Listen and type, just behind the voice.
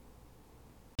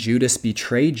Judas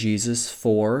betrayed Jesus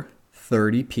for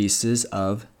 30 pieces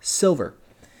of silver.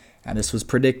 And this was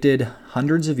predicted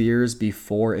hundreds of years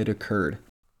before it occurred.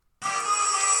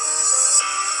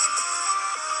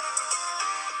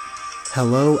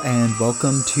 Hello and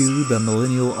welcome to the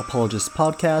Millennial Apologist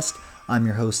podcast. I'm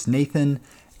your host Nathan,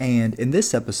 and in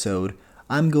this episode,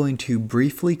 I'm going to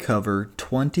briefly cover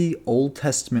 20 Old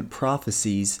Testament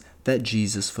prophecies that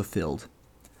Jesus fulfilled.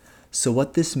 So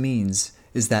what this means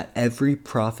is that every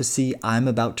prophecy I'm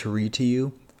about to read to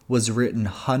you was written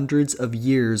hundreds of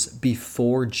years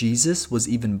before Jesus was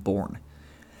even born.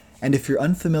 And if you're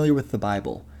unfamiliar with the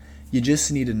Bible, you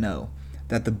just need to know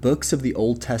that the books of the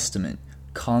Old Testament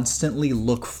constantly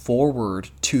look forward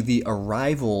to the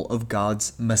arrival of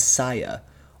God's Messiah,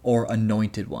 or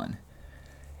Anointed One.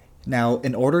 Now,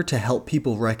 in order to help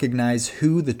people recognize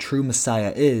who the true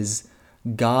Messiah is,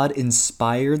 God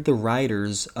inspired the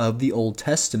writers of the Old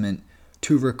Testament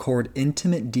to record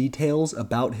intimate details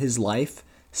about his life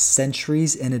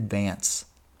centuries in advance.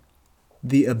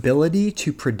 The ability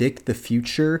to predict the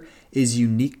future is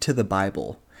unique to the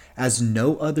Bible, as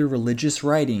no other religious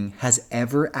writing has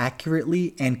ever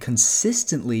accurately and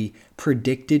consistently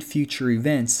predicted future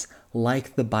events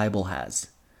like the Bible has.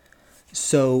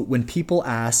 So when people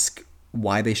ask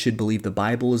why they should believe the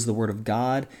Bible is the Word of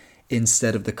God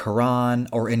instead of the Quran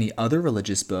or any other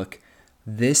religious book,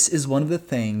 this is one of the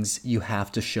things you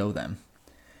have to show them.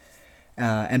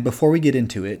 And before we get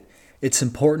into it, it's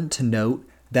important to note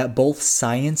that both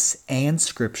science and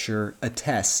Scripture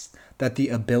attest that the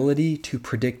ability to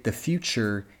predict the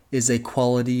future is a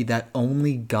quality that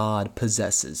only God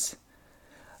possesses.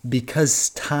 Because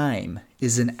time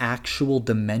is an actual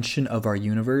dimension of our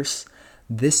universe,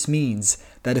 this means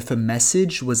that if a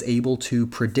message was able to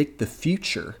predict the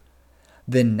future,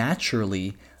 then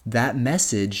naturally that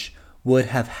message would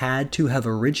have had to have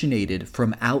originated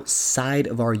from outside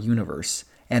of our universe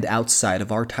and outside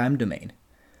of our time domain.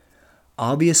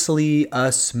 Obviously,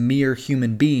 us mere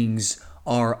human beings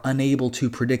are unable to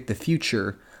predict the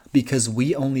future because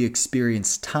we only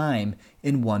experience time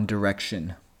in one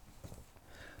direction.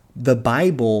 The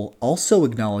Bible also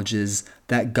acknowledges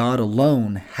that God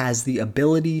alone has the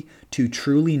ability to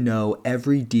truly know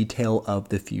every detail of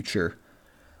the future.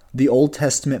 The Old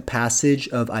Testament passage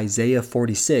of Isaiah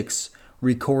 46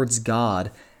 records God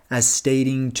as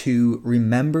stating to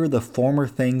remember the former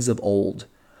things of old.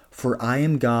 For I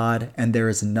am God and there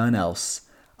is none else.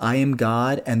 I am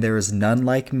God and there is none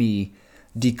like me,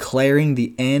 declaring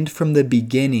the end from the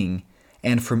beginning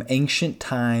and from ancient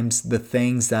times the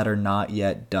things that are not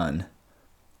yet done.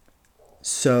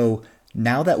 So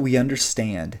now that we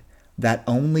understand that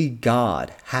only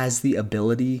God has the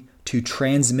ability to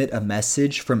transmit a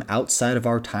message from outside of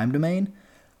our time domain,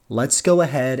 let's go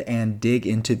ahead and dig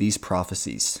into these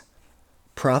prophecies.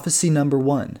 Prophecy number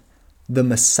 1, the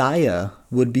Messiah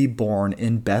would be born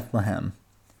in Bethlehem.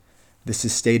 This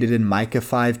is stated in Micah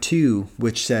 5:2,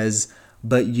 which says,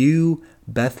 "But you,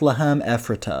 Bethlehem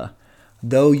Ephratah,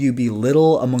 though you be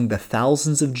little among the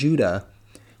thousands of Judah,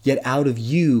 yet out of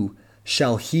you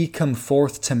shall he come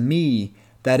forth to me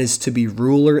that is to be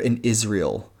ruler in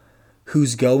Israel,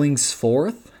 whose goings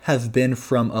forth have been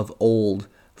from of old,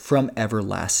 from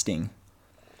everlasting."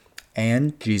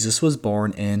 And Jesus was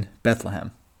born in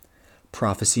Bethlehem.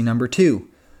 Prophecy number 2,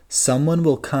 someone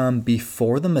will come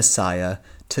before the Messiah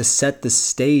to set the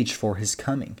stage for his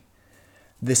coming.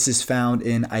 This is found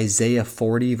in Isaiah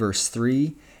 40 verse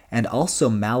 3 and also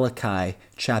Malachi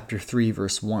chapter 3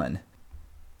 verse 1.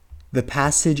 The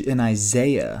passage in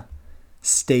Isaiah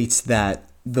states that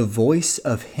the voice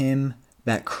of him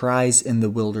that cries in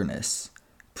the wilderness,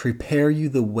 "Prepare you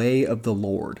the way of the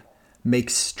Lord,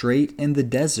 make straight in the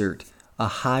desert a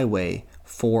highway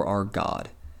for our God."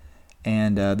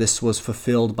 And this was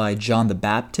fulfilled by John the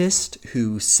Baptist,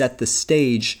 who set the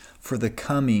stage for the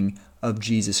coming of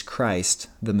Jesus Christ,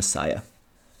 the Messiah.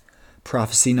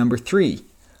 Prophecy number 3,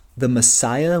 the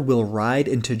Messiah will ride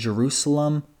into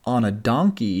Jerusalem on a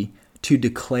donkey to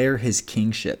declare his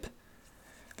kingship.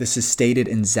 This is stated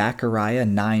in Zechariah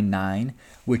 9:9,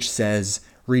 which says,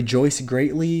 "Rejoice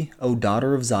greatly, O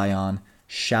daughter of Zion,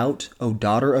 shout, O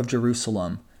daughter of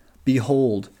Jerusalem.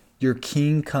 Behold, your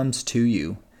king comes to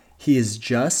you. He is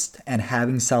just and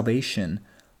having salvation,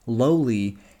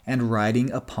 lowly and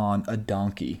riding upon a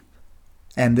donkey."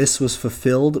 And this was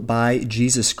fulfilled by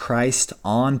Jesus Christ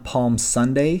on Palm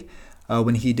Sunday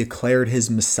when he declared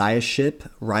his messiahship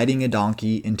riding a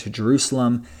donkey into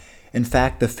Jerusalem. In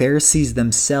fact, the Pharisees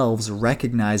themselves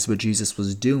recognized what Jesus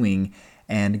was doing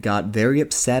and got very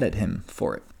upset at him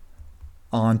for it.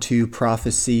 On to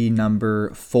prophecy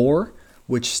number 4,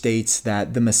 which states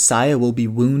that the Messiah will be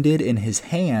wounded in his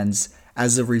hands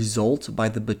as a result by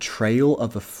the betrayal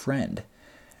of a friend.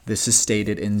 This is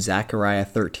stated in Zechariah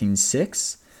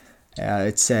 13:6.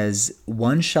 It says,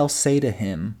 "One shall say to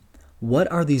him, 'What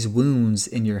are these wounds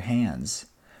in your hands?'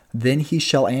 Then he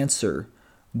shall answer,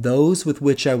 'Those with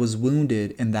which I was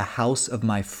wounded in the house of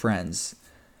my friends.'"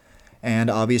 And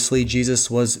obviously Jesus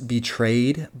was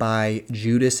betrayed by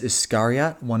Judas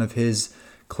Iscariot, one of his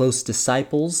close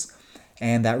disciples,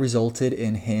 and that resulted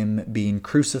in him being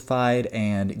crucified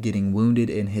and getting wounded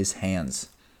in his hands.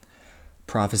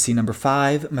 Prophecy number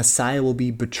 5, Messiah will be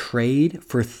betrayed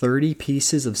for 30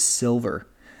 pieces of silver.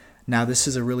 Now, this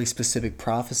is a really specific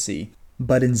prophecy,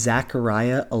 but in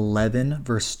Zechariah 11,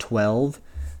 verse 12,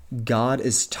 God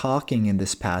is talking in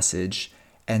this passage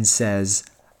and says,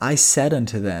 "I said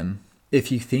unto them, if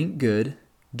you think good,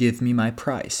 give me my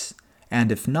price,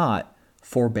 and if not,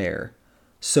 forbear."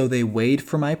 So they weighed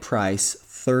for my price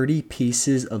 30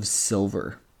 pieces of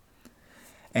silver.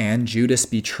 And Judas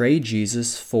betrayed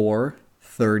Jesus for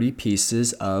 30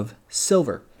 pieces of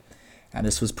silver. And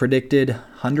this was predicted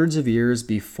hundreds of years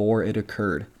before it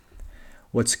occurred.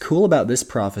 What's cool about this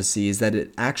prophecy is that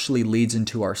it actually leads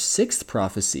into our 6th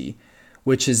prophecy,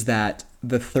 which is that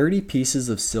the 30 pieces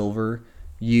of silver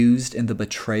used in the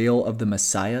betrayal of the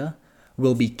Messiah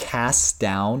will be cast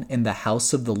down in the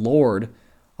house of the Lord,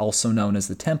 also known as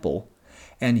the temple,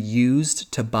 and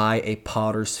used to buy a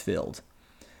potter's field.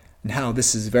 Now,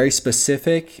 this is very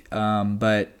specific,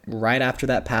 but right after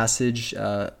that passage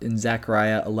in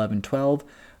Zechariah 11:12,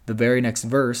 the very next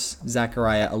verse,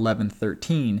 Zechariah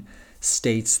 11:13,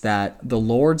 states that the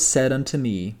Lord said unto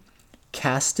me,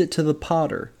 "Cast it to the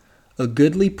potter, a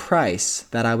goodly price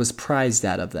that I was prized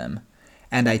at of them.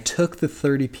 And I took the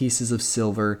 30 pieces of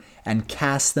silver and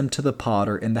cast them to the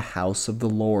potter in the house of the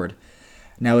Lord."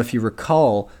 Now, if you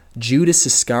recall, Judas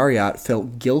Iscariot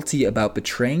felt guilty about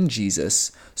betraying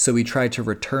Jesus, so he tried to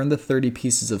return the 30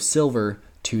 pieces of silver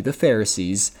to the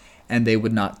Pharisees, and they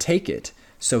would not take it.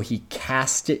 So he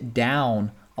cast it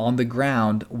down on the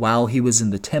ground while he was in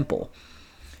the temple.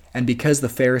 And because the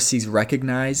Pharisees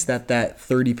recognized that that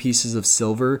 30 pieces of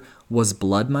silver was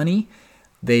blood money,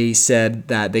 they said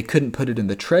that they couldn't put it in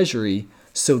the treasury,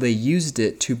 so they used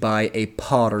it to buy a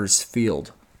potter's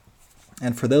field.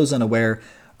 And for those unaware,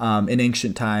 in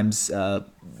ancient times,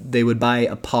 they would buy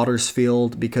a potter's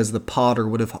field because the potter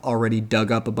would have already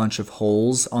dug up a bunch of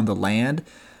holes on the land.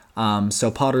 So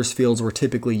potter's fields were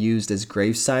typically used as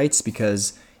grave sites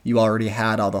because you already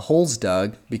had all the holes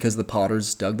dug because the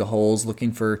potters dug the holes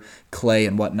looking for clay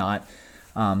and whatnot.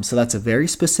 So that's a very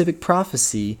specific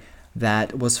prophecy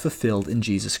that was fulfilled in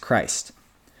Jesus Christ.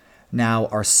 Now,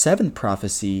 our 7th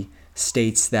prophecy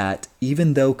states that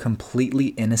even though completely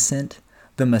innocent,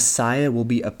 the Messiah will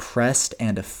be oppressed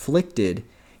and afflicted,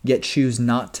 yet choose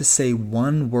not to say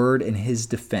one word in his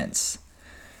defense.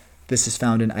 This is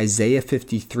found in Isaiah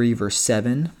 53, verse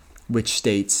 7, which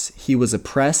states, "He was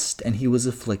oppressed and he was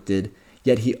afflicted,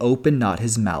 yet he opened not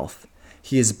his mouth.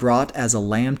 He is brought as a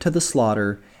lamb to the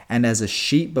slaughter, and as a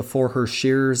sheep before her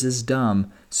shearers is dumb,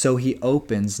 so he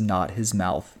opens not his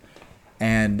mouth."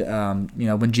 And,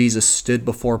 when Jesus stood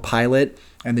before Pilate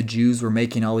and the Jews were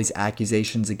making all these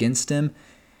accusations against him,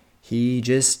 he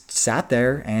just sat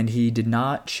there and he did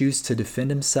not choose to defend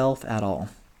himself at all.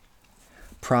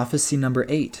 Prophecy number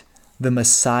 8, the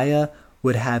Messiah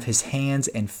would have his hands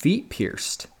and feet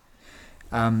pierced.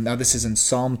 Now this is in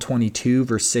Psalm 22,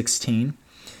 verse 16.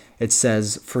 It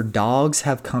says, "For dogs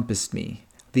have compassed me.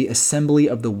 The assembly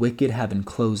of the wicked have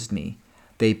enclosed me.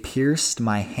 They pierced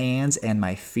my hands and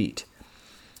my feet."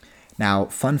 Now,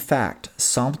 fun fact,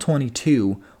 Psalm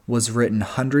 22 was written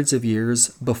hundreds of years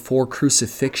before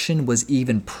crucifixion was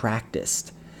even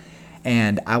practiced.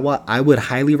 And I would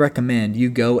highly recommend you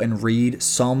go and read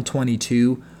Psalm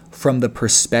 22 from the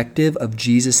perspective of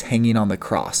Jesus hanging on the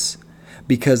cross,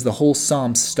 because the whole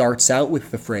psalm starts out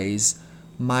with the phrase,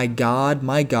 my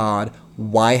God,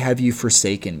 why have you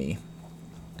forsaken me?"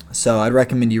 So I'd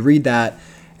recommend you read that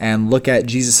and look at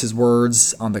Jesus'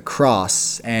 words on the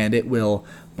cross, and it will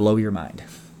blow your mind.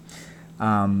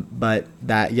 But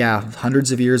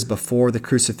hundreds of years before the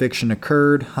crucifixion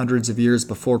occurred, hundreds of years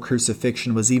before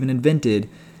crucifixion was even invented,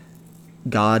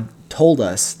 God told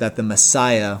us that the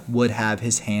Messiah would have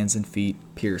his hands and feet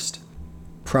pierced.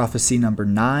 Prophecy number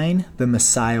 9, the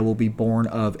Messiah will be born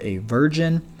of a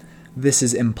virgin. This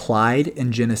is implied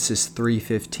in Genesis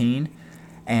 3:15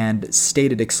 and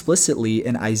stated explicitly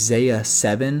in Isaiah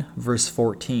 7, verse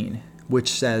 14,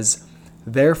 which says,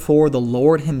 "Therefore the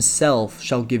Lord himself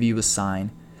shall give you a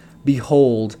sign.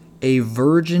 Behold, a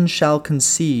virgin shall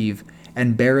conceive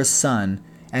and bear a son,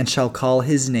 and shall call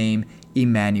his name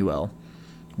Emmanuel,"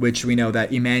 which we know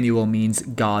that Emmanuel means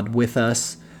God with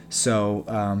us.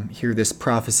 So here this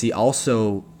prophecy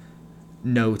also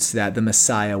notes that the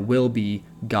Messiah will be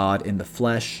God in the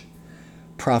flesh.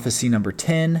 Prophecy number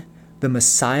 10, the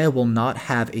Messiah will not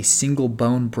have a single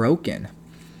bone broken.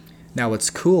 Now what's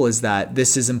cool is that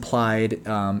this is implied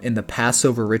in the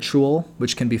Passover ritual,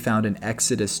 which can be found in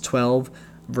Exodus 12,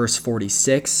 verse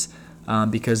 46,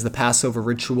 because the Passover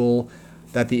ritual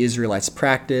that the Israelites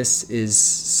practice is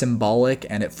symbolic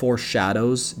and it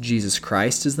foreshadows Jesus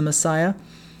Christ as the Messiah.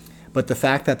 But the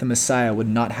fact that the Messiah would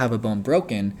not have a bone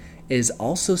broken is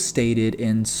also stated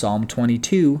in Psalm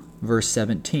 22, verse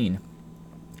 17.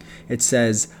 It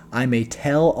says, "I may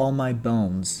tell all my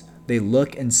bones, they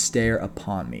look and stare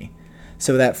upon me."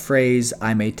 So that phrase,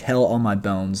 "I may tell all my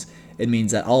bones," it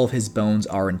means that all of his bones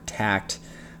are intact.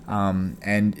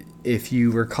 And if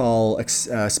you recall,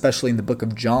 especially in the book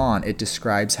of John, it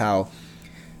describes how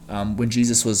when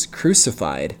Jesus was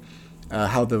crucified,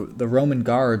 how the Roman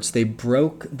guards, they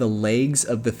broke the legs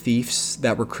of the thieves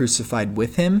that were crucified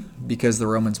with him, because the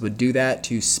Romans would do that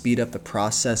to speed up the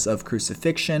process of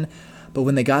crucifixion. But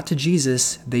when they got to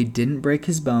Jesus, they didn't break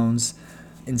his bones.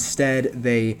 Instead,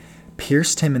 they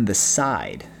pierced him in the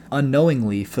side,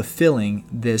 unknowingly fulfilling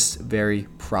this very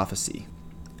prophecy.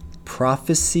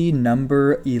 Prophecy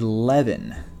number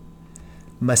 11.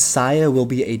 Messiah will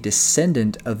be a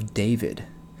descendant of David.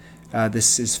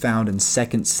 This is found in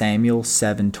 2 Samuel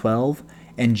 7:12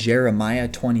 and Jeremiah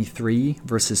 23,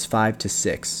 verses 5 to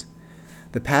 6.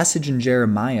 The passage in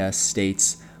Jeremiah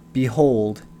states,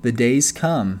 "Behold, the days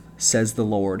come, says the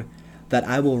Lord, that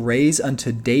I will raise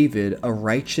unto David a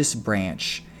righteous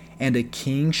branch, and a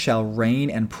king shall reign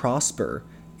and prosper,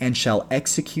 and shall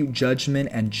execute judgment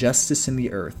and justice in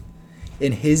the earth.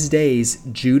 In his days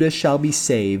Judah shall be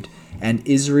saved, and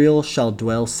Israel shall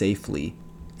dwell safely.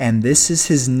 And this is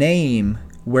his name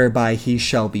whereby he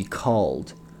shall be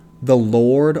called, the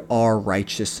Lord our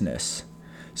righteousness."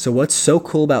 So what's so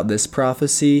cool about this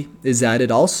prophecy is that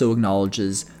it also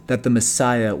acknowledges that the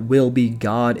Messiah will be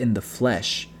God in the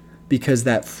flesh, because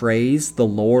that phrase, "the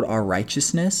Lord our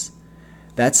righteousness,"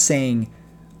 that's saying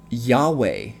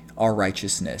Yahweh our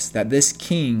righteousness, that this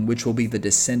king, which will be the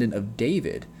descendant of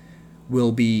David,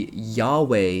 will be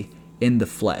Yahweh in the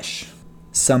flesh.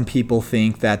 Some people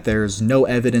think that there's no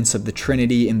evidence of the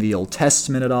Trinity in the Old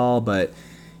Testament at all, but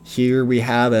here we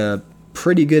have a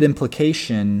pretty good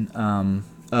implication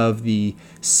of the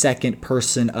second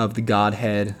person of the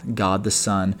Godhead, God the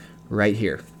Son, right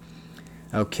here.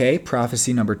 Okay,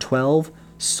 prophecy number 12,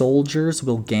 soldiers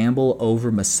will gamble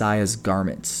over Messiah's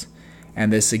garments.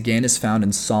 And this again is found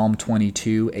in Psalm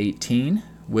 22:18,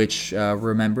 which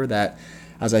remember that,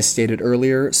 as I stated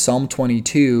earlier, Psalm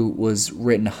 22 was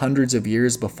written hundreds of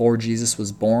years before Jesus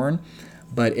was born,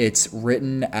 but it's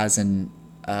written as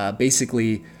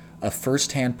basically a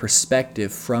first-hand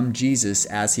perspective from Jesus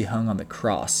as he hung on the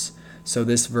cross. So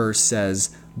this verse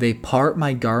says, "They part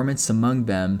my garments among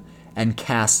them and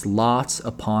cast lots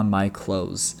upon my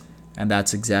clothes." And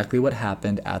that's exactly what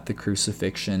happened at the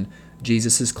crucifixion.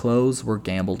 Jesus' clothes were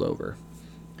gambled over.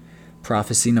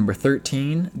 Prophecy number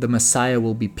 13, the Messiah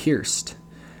will be pierced.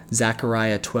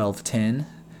 Zechariah 12:10.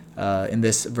 In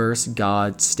this verse,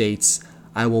 God states,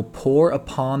 "I will pour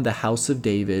upon the house of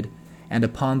David and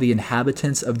upon the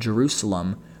inhabitants of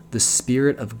Jerusalem the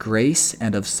spirit of grace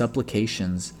and of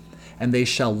supplications. And they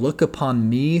shall look upon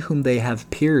me whom they have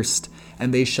pierced,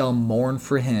 and they shall mourn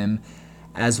for him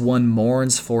as one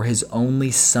mourns for his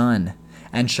only son,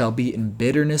 and shall be in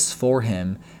bitterness for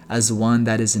him as one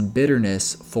that is in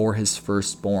bitterness for his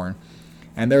firstborn."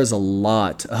 And there's a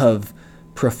lot of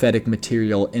prophetic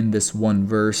material in this one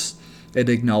verse. It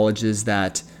acknowledges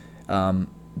that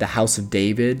the house of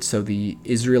David, so the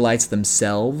Israelites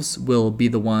themselves, will be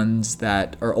the ones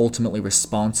that are ultimately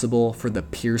responsible for the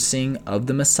piercing of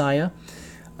the Messiah.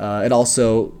 It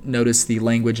also noticed the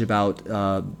language about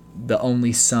the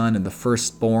only son and the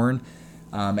firstborn.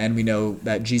 And we know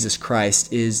that Jesus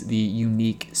Christ is the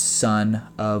unique Son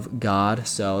of God.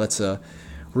 So that's a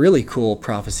really cool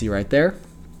prophecy right there.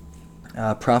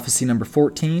 Prophecy number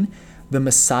 14, the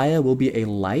Messiah will be a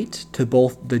light to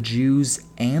both the Jews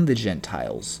and the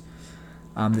Gentiles.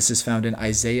 This is found in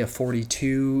Isaiah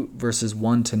 42, verses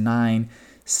 1 to 9,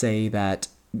 say that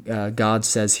God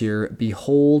says here,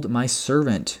 "Behold my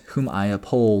servant whom I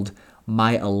uphold,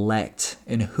 my elect,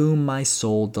 in whom my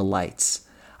soul delights.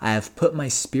 I have put my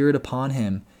spirit upon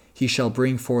him. He shall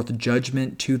bring forth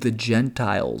judgment to the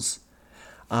Gentiles.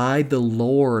 I, the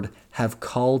Lord, have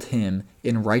called him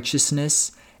in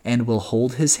righteousness, and will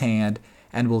hold his hand,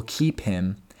 and will keep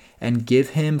him, and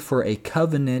give him for a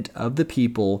covenant of the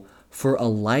people, for a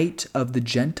light of the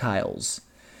Gentiles."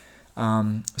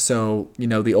 So,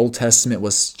 the Old Testament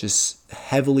was just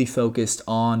heavily focused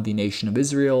on the nation of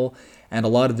Israel, and a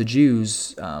lot of the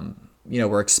Jews,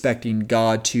 were expecting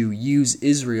God to use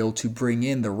Israel to bring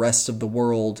in the rest of the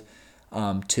world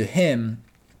to Him.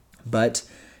 But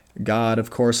God,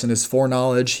 of course, in His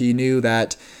foreknowledge, He knew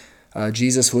that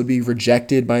Jesus would be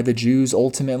rejected by the Jews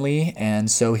ultimately,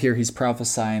 and so here He's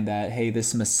prophesying that, hey,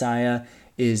 this Messiah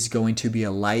is going to be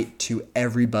a light to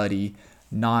everybody,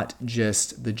 not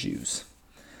just the Jews.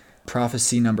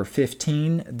 Prophecy number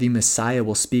 15, the Messiah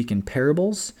will speak in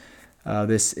parables.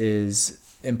 This is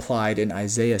implied in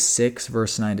Isaiah 6,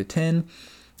 verse 9 to 10,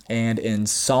 and in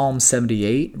Psalm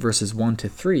 78, verses 1 to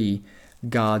 3,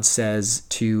 God says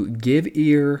to give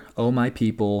ear, O my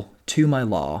people, to my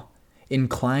law.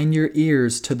 Incline your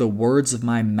ears to the words of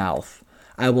my mouth.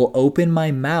 I will open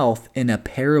my mouth in a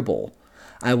parable.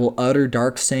 I will utter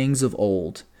dark sayings of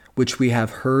old, which we have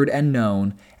heard and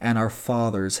known, and our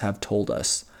fathers have told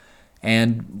us.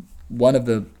 And one of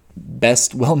the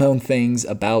best well-known things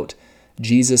about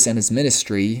Jesus and his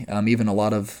ministry, even a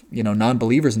lot of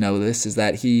non-believers know this, is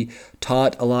that he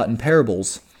taught a lot in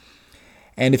parables.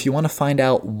 And if you want to find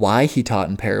out why he taught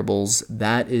in parables,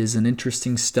 that is an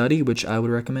interesting study, which I would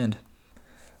recommend.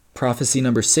 Prophecy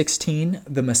number 16,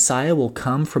 the Messiah will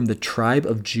come from the tribe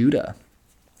of Judah.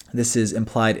 This is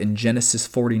implied in Genesis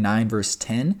 49, verse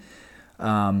 10,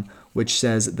 which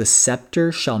says, the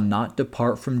scepter shall not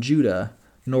depart from Judah,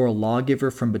 nor a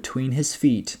lawgiver from between his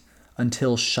feet,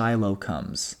 until Shiloh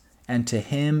comes, and to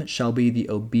him shall be the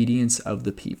obedience of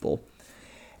the people.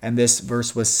 And this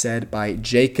verse was said by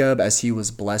Jacob as he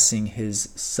was blessing his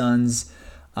sons.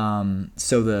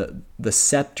 So the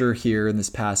scepter here in this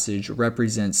passage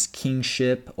represents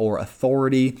kingship or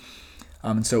authority.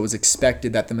 And so it was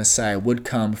expected that the Messiah would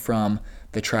come from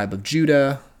the tribe of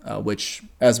Judah, which,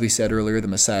 as we said earlier, the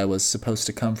Messiah was supposed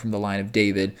to come from the line of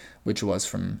David, which was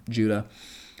from Judah.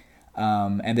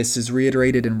 And this is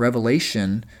reiterated in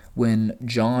Revelation when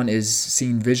John is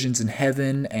seeing visions in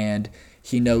heaven, and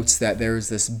he notes that there is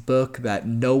this book that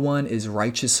no one is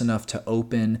righteous enough to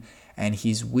open, and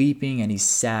he's weeping and he's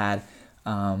sad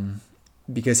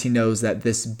because he knows that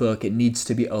this book, it needs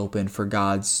to be opened for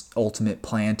God's ultimate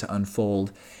plan to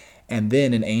unfold. And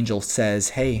then an angel says,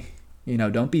 hey,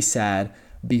 don't be sad.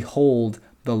 Behold,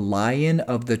 the Lion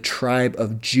of the tribe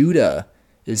of Judah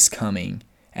is coming,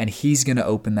 and he's going to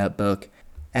open that book.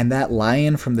 And that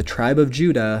Lion from the tribe of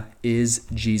Judah is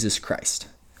Jesus Christ.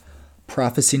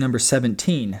 Prophecy number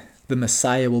 17, the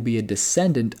Messiah will be a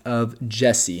descendant of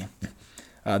Jesse.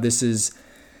 This is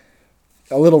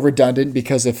a little redundant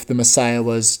because if the Messiah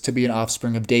was to be an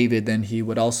offspring of David, then he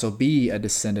would also be a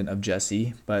descendant of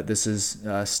Jesse. But this is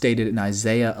stated in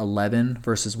Isaiah 11,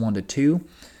 verses 1 to 2.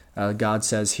 God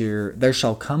says here, there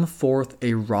shall come forth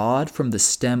a rod from the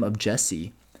stem of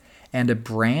Jesse, and a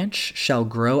branch shall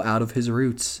grow out of his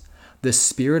roots. The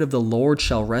Spirit of the Lord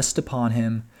shall rest upon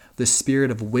him, the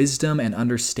Spirit of wisdom and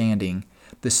understanding,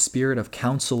 the Spirit of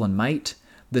counsel and might,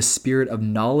 the Spirit of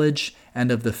knowledge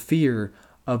and of the fear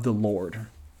of the Lord.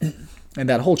 And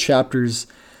that whole chapter's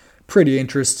pretty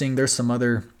interesting. There's some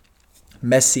other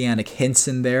messianic hints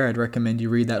in there. I'd recommend you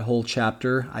read that whole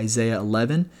chapter, Isaiah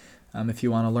 11, if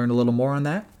you want to learn a little more on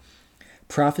that.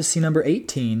 Prophecy number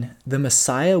 18, the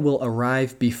Messiah will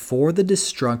arrive before the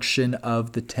destruction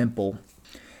of the temple.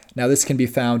 Now this can be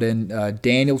found in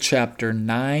Daniel chapter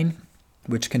 9,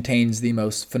 which contains the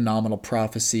most phenomenal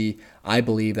prophecy, I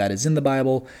believe, that is in the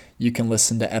Bible. You can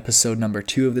listen to episode number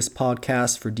 2 of this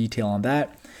podcast for detail on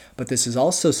that. But this is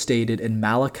also stated in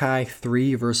Malachi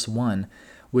 3, verse 1,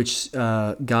 which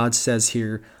God says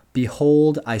here,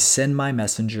 behold, I send my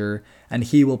messenger, and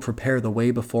he will prepare the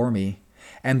way before me.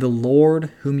 And the Lord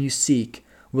whom you seek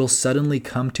will suddenly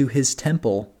come to his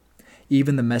temple,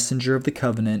 even the messenger of the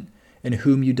covenant, in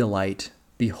whom you delight.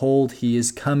 Behold, he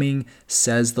is coming,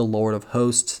 says the Lord of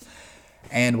hosts.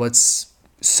 And what's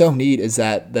so neat is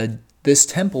that this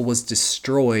temple was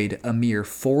destroyed a mere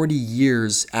 40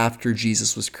 years after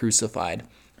Jesus was crucified.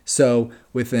 So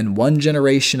within one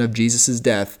generation of Jesus'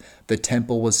 death, the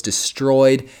temple was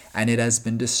destroyed, and it has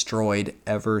been destroyed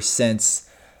ever since.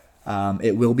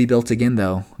 It will be built again,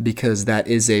 though, because that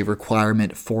is a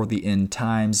requirement for the end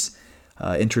times.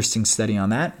 Interesting study on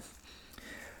that.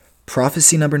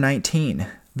 Prophecy number 19,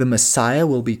 the Messiah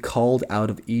will be called out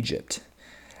of Egypt.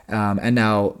 And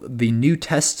now the New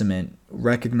Testament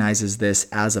recognizes this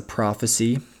as a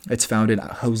prophecy. It's found in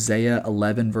Hosea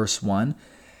 11, verse 1.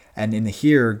 And in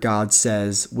here, God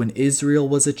says, when Israel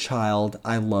was a child,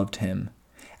 I loved him,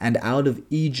 and out of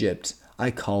Egypt I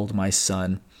called my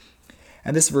son.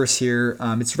 And this verse here,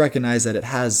 it's recognized that it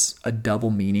has a double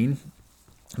meaning.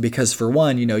 Because for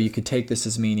one, you could take this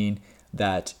as meaning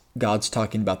that God's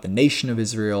talking about the nation of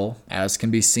Israel, as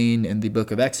can be seen in the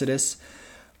book of Exodus.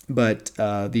 But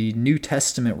the New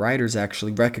Testament writers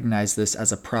actually recognize this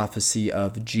as a prophecy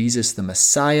of Jesus the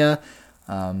Messiah,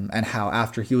 and how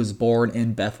after he was born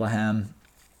in Bethlehem,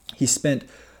 he spent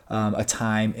a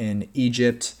time in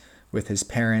Egypt with his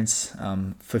parents,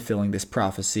 fulfilling this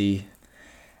prophecy.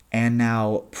 And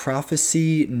now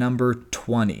prophecy number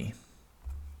 20.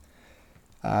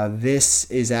 This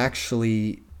is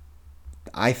actually,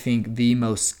 I think, the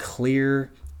most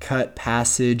clear-cut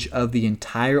passage of the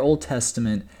entire Old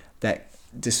Testament that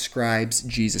describes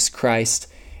Jesus Christ.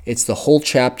 It's the whole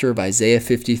chapter of Isaiah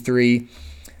 53.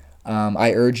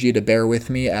 I urge you to bear with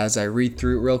me as I read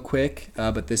through it real quick,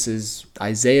 but this is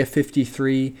Isaiah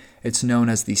 53. It's known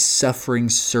as the suffering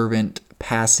servant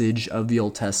passage of the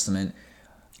Old Testament.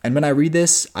 And when I read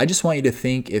this, I just want you to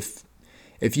think, if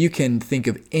you can think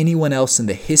of anyone else in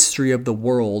the history of the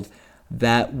world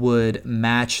that would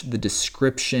match the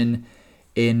description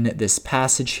in this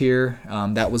passage here,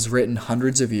 that was written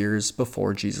hundreds of years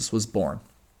before Jesus was born.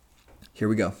 Here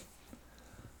we go.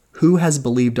 Who has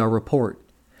believed our report?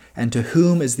 And to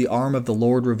whom is the arm of the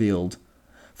Lord revealed?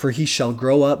 For he shall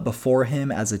grow up before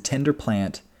him as a tender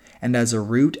plant, and as a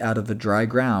root out of the dry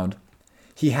ground.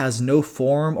 He has no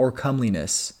form or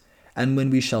comeliness, and when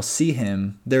we shall see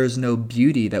him, there is no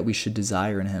beauty that we should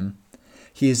desire in him.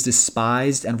 He is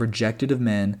despised and rejected of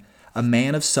men, a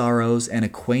man of sorrows and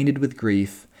acquainted with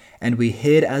grief, and we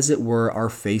hid as it were our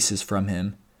faces from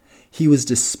him. He was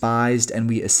despised, and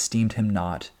we esteemed him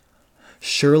not.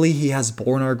 Surely he has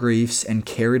borne our griefs and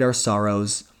carried our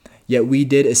sorrows, yet we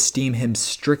did esteem him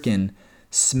stricken,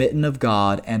 smitten of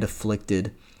God, and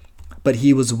afflicted. But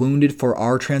he was wounded for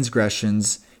our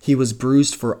transgressions, he was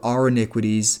bruised for our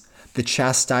iniquities. The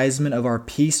chastisement of our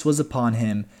peace was upon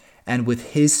him, and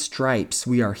with his stripes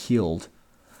we are healed.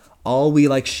 All we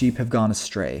like sheep have gone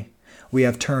astray. We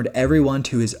have turned everyone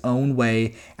to his own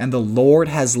way, and the Lord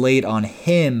has laid on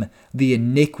him the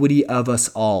iniquity of us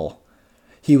all.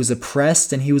 He was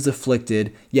oppressed and he was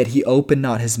afflicted, yet he opened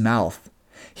not his mouth.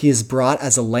 He is brought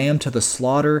as a lamb to the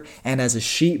slaughter, and as a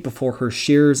sheep before her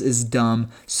shearers is dumb,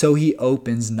 so he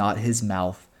opens not his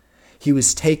mouth. He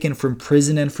was taken from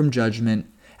prison and from judgment,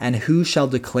 and who shall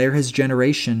declare his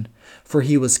generation? For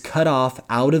he was cut off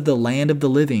out of the land of the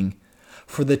living.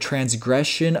 For the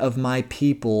transgression of my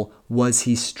people was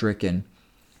he stricken.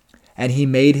 And he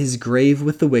made his grave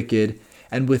with the wicked,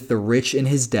 and with the rich in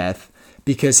his death,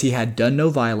 because he had done no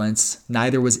violence,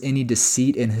 neither was any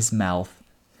deceit in his mouth.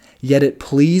 Yet it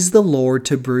pleased the Lord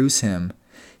to bruise him.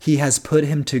 He has put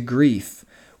him to grief,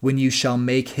 when you shall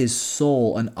make his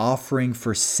soul an offering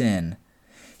for sin.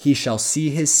 He shall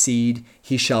see his seed,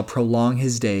 he shall prolong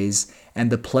his days, and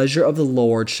the pleasure of the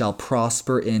Lord shall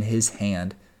prosper in his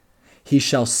hand. He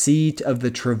shall see of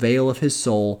the travail of his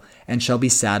soul, and shall be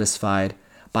satisfied.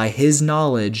 By his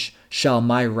knowledge shall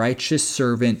my righteous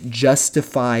servant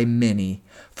justify many,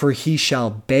 for he shall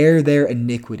bear their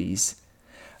iniquities.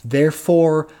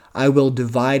 Therefore I will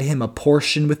divide him a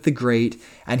portion with the great,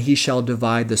 and he shall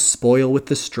divide the spoil with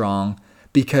the strong,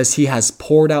 because he has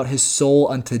poured out his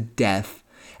soul unto death,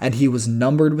 and he was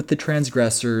numbered with the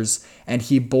transgressors, and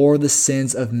he bore the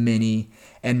sins of many,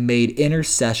 and made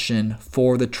intercession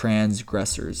for the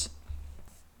transgressors.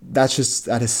 That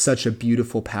is such a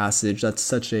beautiful passage. That's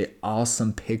such an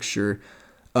awesome picture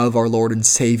of our Lord and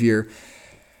Savior.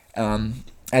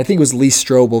 I think it was Lee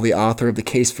Strobel, the author of The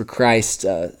Case for Christ,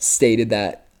 stated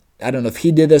that, I don't know if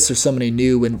he did this or somebody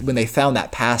knew, when they found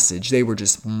that passage, they were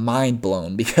just mind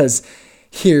blown, because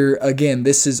here, again,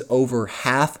 this is over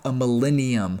half a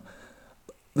millennium.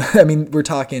 I mean, we're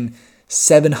talking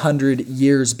 700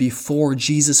 years before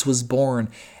Jesus was born,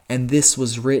 and this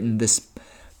was written, this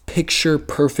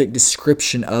picture-perfect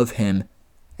description of him.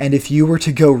 And if you were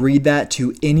to go read that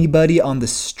to anybody on the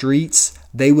streets,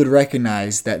 they would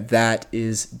recognize that that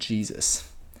is Jesus.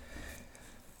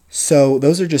 So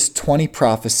those are just 20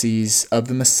 prophecies of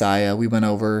the Messiah we went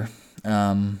over.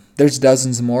 There's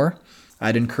dozens more.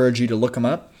 I'd encourage you to look them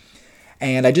up.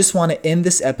 And I just want to end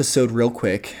this episode real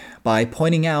quick by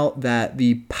pointing out that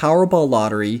the Powerball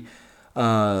lottery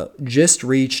just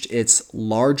reached its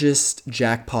largest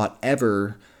jackpot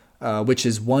ever, which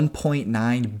is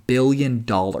 $1.9 billion.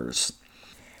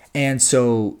 And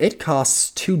so it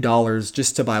costs $2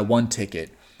 just to buy one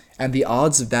ticket. And the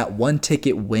odds of that one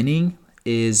ticket winning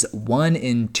is 1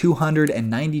 in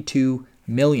 292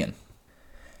 million.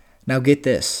 Now get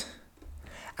this.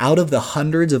 Out of the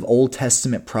hundreds of Old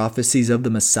Testament prophecies of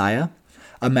the Messiah,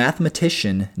 a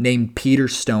mathematician named Peter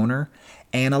Stoner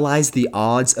analyzed the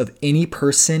odds of any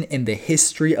person in the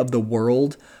history of the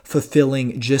world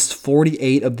fulfilling just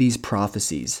 48 of these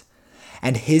prophecies.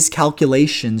 and his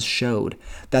calculations showed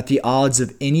that the odds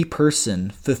of any person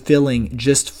fulfilling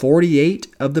just 48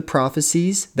 of the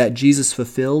prophecies that Jesus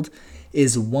fulfilled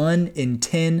is 1 in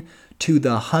 10 to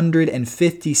the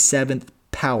 157th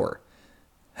power.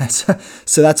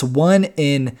 So that's 1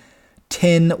 in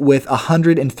 10 with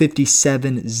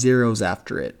 157 zeros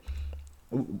after it.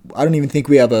 I don't even think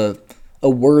we have a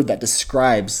word that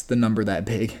describes the number that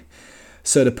big.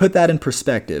 So to put that in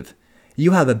perspective,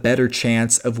 you have a better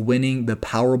chance of winning the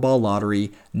Powerball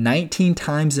lottery 19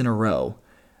 times in a row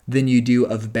than you do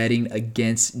of betting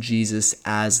against Jesus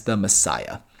as the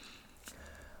Messiah.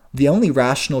 The only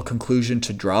rational conclusion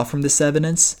to draw from this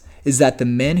evidence is that the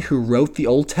men who wrote the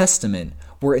Old Testament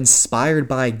were inspired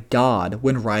by God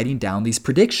when writing down these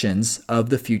predictions of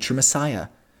the future Messiah.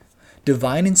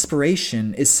 Divine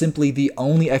inspiration is simply the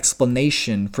only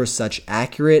explanation for such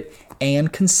accurate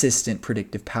and consistent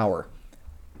predictive power.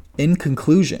 In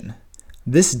conclusion,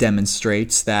 this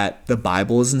demonstrates that the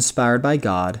Bible is inspired by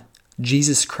God,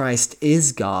 Jesus Christ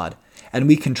is God, and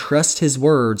we can trust his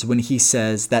words when he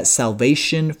says that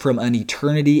salvation from an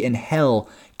eternity in hell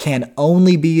can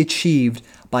only be achieved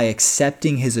by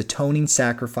accepting his atoning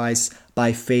sacrifice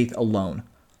by faith alone.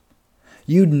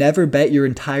 You'd never bet your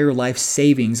entire life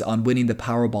savings on winning the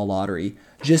Powerball lottery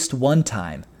just one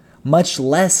time, much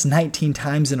less 19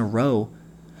 times in a row.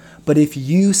 But if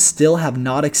you still have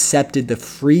not accepted the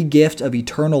free gift of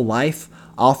eternal life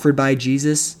offered by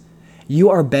Jesus, you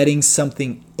are betting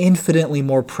something infinitely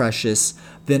more precious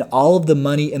than all of the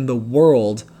money in the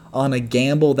world on a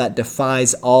gamble that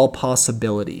defies all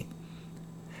possibility.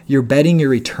 You're betting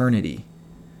your eternity.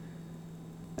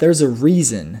 There's a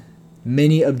reason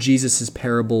many of Jesus'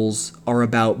 parables are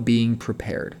about being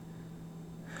prepared.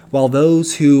 While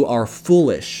those who are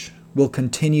foolish will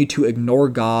continue to ignore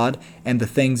God and the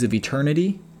things of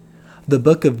eternity, the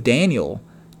book of Daniel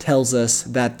tells us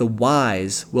that the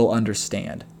wise will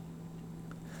understand.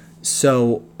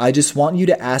 So I just want you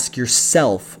to ask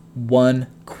yourself one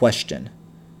question.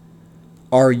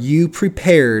 Are you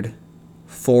prepared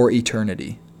for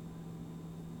eternity?